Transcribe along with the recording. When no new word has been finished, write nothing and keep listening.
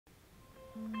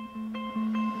A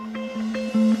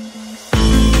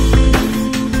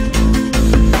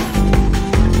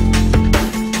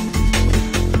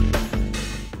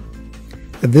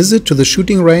visit to the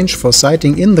shooting range for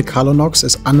sighting in the Calonox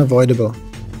is unavoidable.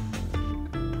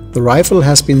 The rifle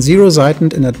has been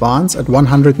zero-sighted in advance at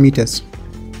 100 meters.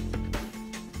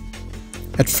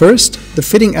 At first, the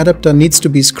fitting adapter needs to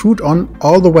be screwed on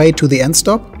all the way to the end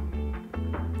stop,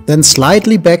 then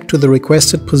slightly back to the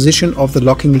requested position of the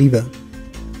locking lever.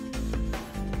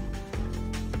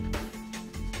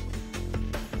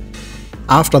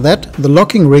 After that, the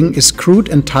locking ring is screwed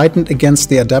and tightened against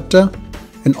the adapter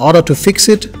in order to fix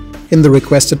it in the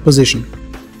requested position.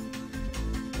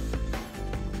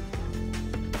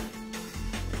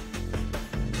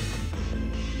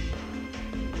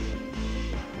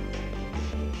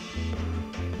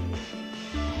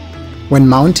 When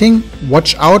mounting,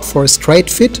 watch out for a straight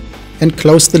fit and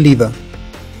close the lever.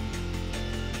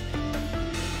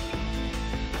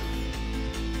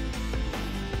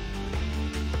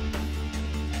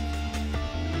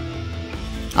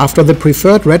 After the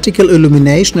preferred reticle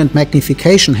illumination and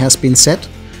magnification has been set,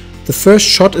 the first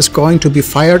shot is going to be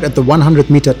fired at the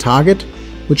 100 meter target,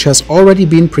 which has already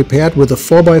been prepared with a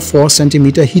 4x4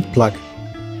 cm heat plug.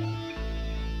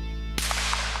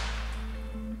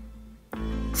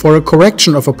 For a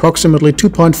correction of approximately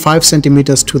 2.5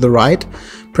 cm to the right,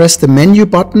 press the menu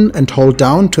button and hold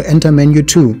down to enter menu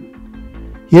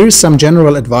 2. Here is some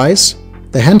general advice.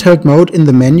 The handheld mode in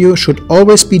the menu should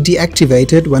always be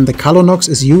deactivated when the Calonox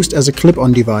is used as a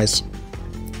clip-on device.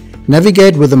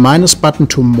 Navigate with the minus button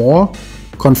to More,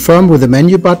 confirm with the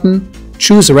menu button,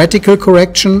 choose reticle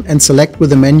correction and select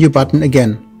with the menu button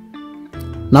again.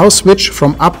 Now switch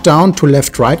from up-down to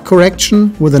left-right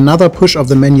correction with another push of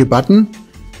the menu button.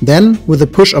 Then, with the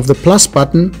push of the plus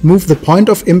button, move the point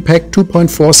of impact 2.4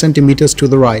 cm to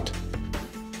the right.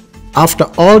 After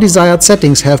all desired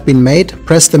settings have been made,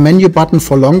 press the menu button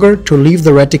for longer to leave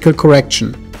the reticle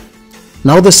correction.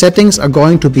 Now the settings are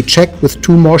going to be checked with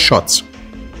 2 more shots.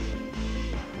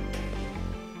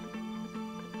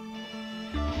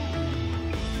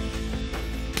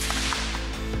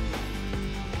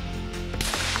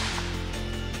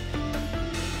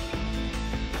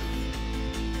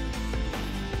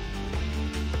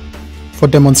 For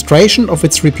demonstration of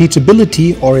its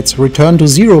repeatability or its return to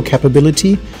zero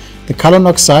capability, the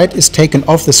Calonox sight is taken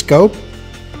off the scope,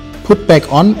 put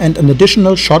back on and an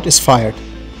additional shot is fired.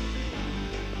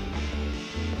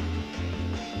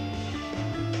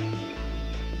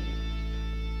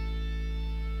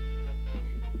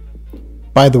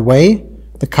 By the way,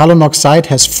 the Calonox sight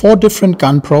has 4 different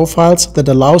gun profiles that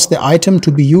allows the item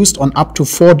to be used on up to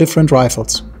 4 different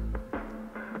rifles.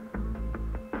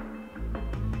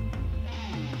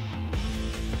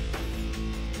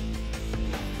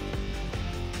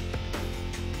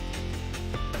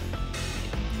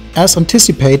 As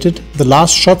anticipated, the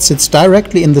last shot sits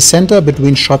directly in the center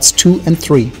between shots 2 and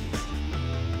 3.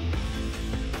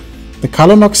 The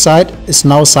Calonox sight is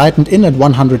now sighted in at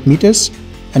 100 meters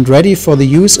and ready for the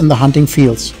use in the hunting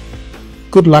fields.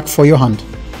 Good luck for your hunt!